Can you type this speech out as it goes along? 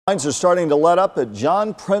Lines are starting to let up at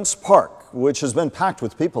John Prince Park, which has been packed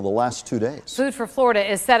with people the last 2 days. Food for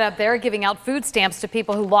Florida is set up there, giving out food stamps to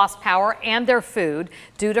people who lost power and their food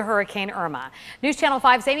due to Hurricane Irma. News Channel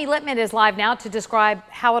 5's Amy Littman is live now to describe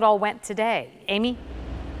how it all went today. Amy?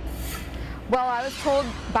 Well, I was told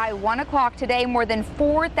by 1 o'clock today more than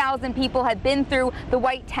 4,000 people have been through the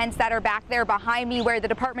white tents that are back there behind me, where the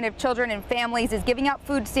Department of Children and Families is giving out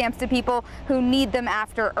food stamps to people who need them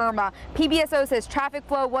after Irma. PBSO says traffic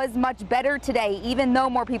flow was much better today, even though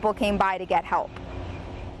more people came by to get help.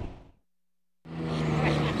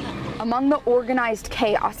 Among the organized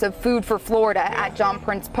chaos of Food for Florida at John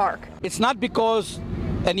Prince Park. It's not because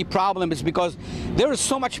any problem, it's because there is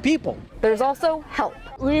so much people. There's also help.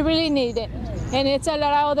 We really need it, and it's a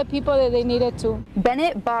lot of other people that they need it too.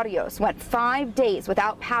 Bennett Barrios went 5 days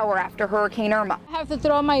without power after Hurricane Irma. I have to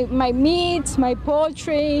throw my meats, my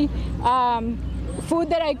poultry,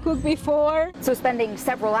 food that I cooked before. So spending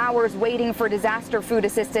several hours waiting for disaster food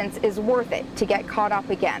assistance is worth it to get caught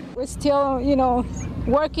up again. We're still,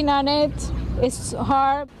 working on it. It's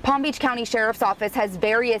hard. Palm Beach County Sheriff's Office has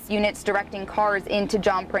various units directing cars into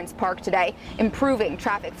John Prince Park today, improving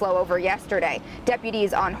traffic flow over yesterday.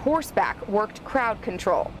 Deputies on horseback worked crowd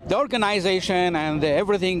control. The organization and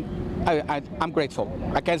everything, I'm grateful.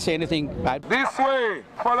 I can't say anything bad. This way,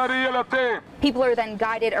 People are then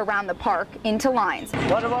guided around the park into lines,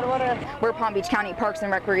 where Palm Beach County Parks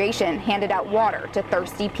and Recreation handed out water to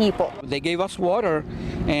thirsty people. They gave us water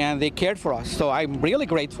and they cared for us, so I'm really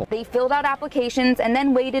grateful. They filled out applications and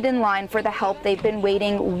then waited in line for the help they've been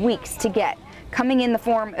waiting weeks to get, coming in the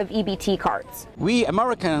form of EBT cards. We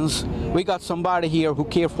Americans, we got somebody here who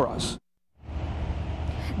cares for us.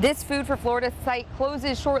 This Food for Florida site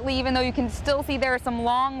closes shortly, even though you can still see there are some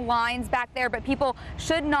long lines back there, but people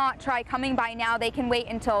should not try coming by now. They can wait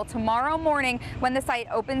until tomorrow morning when the site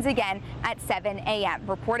opens again at 7 a.m.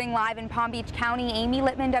 Reporting live in Palm Beach County, Amy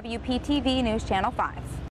Littman, WPTV News Channel 5.